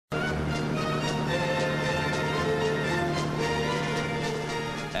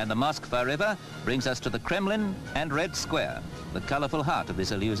And the Moskva River brings us to the Kremlin and Red Square, the colorful heart of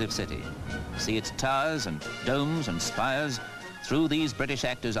this elusive city. See its towers and domes and spires through these British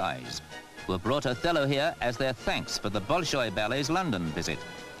actors' eyes, who have brought Othello here as their thanks for the Bolshoi Ballet's London visit.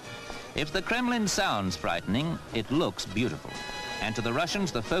 If the Kremlin sounds frightening, it looks beautiful. And to the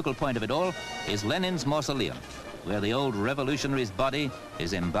Russians, the focal point of it all is Lenin's mausoleum, where the old revolutionary's body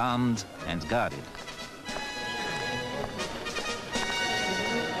is embalmed and guarded.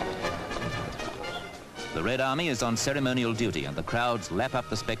 The Red Army is on ceremonial duty and the crowds lap up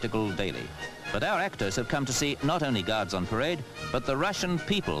the spectacle daily. But our actors have come to see not only guards on parade, but the Russian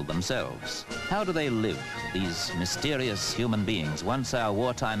people themselves. How do they live, these mysterious human beings, once our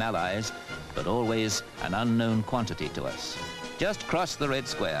wartime allies, but always an unknown quantity to us? Just cross the Red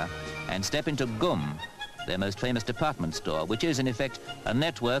Square and step into GUM, their most famous department store, which is in effect a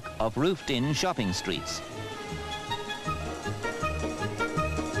network of roofed-in shopping streets.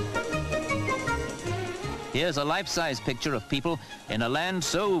 Here's a life-size picture of people in a land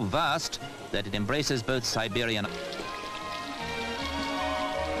so vast that it embraces both Siberian.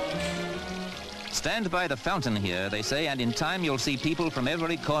 Stand by the fountain here, they say, and in time you'll see people from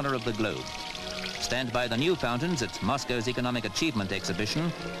every corner of the globe. Stand by the new fountains at Moscow's Economic Achievement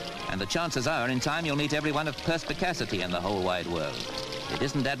Exhibition, and the chances are in time you'll meet everyone of perspicacity in the whole wide world. It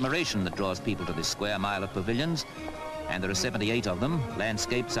isn't admiration that draws people to this square mile of pavilions, and there are 78 of them,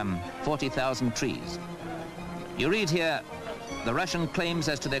 landscaped some 40,000 trees. You read here the Russian claims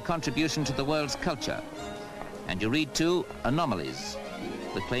as to their contribution to the world's culture. And you read, too, anomalies.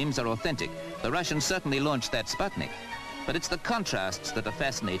 The claims are authentic. The Russians certainly launched that Sputnik. But it's the contrasts that are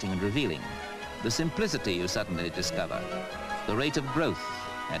fascinating and revealing. The simplicity you suddenly discover. The rate of growth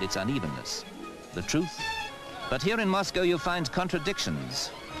and its unevenness. The truth. But here in Moscow you find contradictions.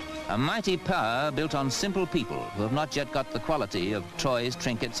 A mighty power built on simple people who have not yet got the quality of toys,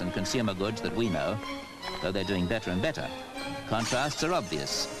 trinkets and consumer goods that we know, though they're doing better and better. Contrasts are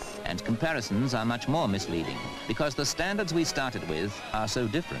obvious, and comparisons are much more misleading, because the standards we started with are so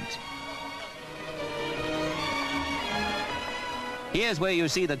different. Here's where you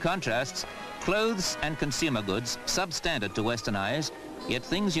see the contrasts. Clothes and consumer goods, substandard to Western eyes, yet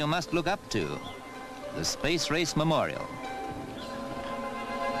things you must look up to. The Space Race Memorial.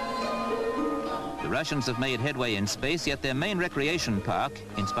 The Russians have made headway in space, yet their main recreation park,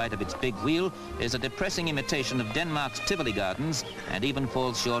 in spite of its big wheel, is a depressing imitation of Denmark's Tivoli Gardens and even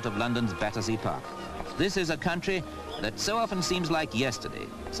falls short of London's Battersea Park. This is a country that so often seems like yesterday,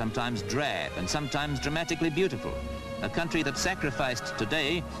 sometimes drab and sometimes dramatically beautiful. A country that sacrificed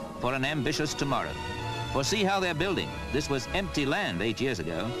today for an ambitious tomorrow. For see how they're building. This was empty land 8 years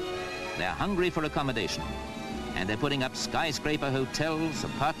ago. They're hungry for accommodation. And they're putting up skyscraper hotels,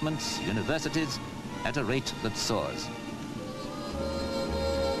 apartments, universities at a rate that soars.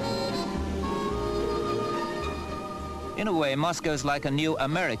 In a way, Moscow's like a new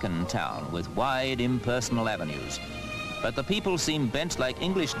American town with wide, impersonal avenues. But the people seem bent like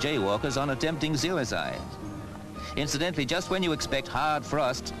English jaywalkers on attempting suicide. Incidentally, just when you expect hard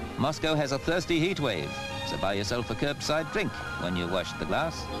frost, Moscow has a thirsty heat wave. So buy yourself a curbside drink when you wash the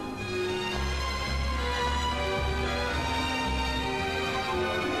glass.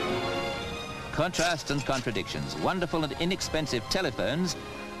 Contrasts and contradictions, wonderful and inexpensive telephones,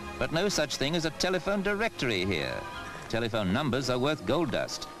 but no such thing as a telephone directory here. Telephone numbers are worth gold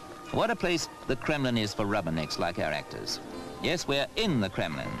dust. What a place the Kremlin is for rubbernecks like our actors. Yes, we're in the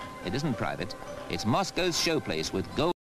Kremlin. It isn't private. It's Moscow's showplace with gold.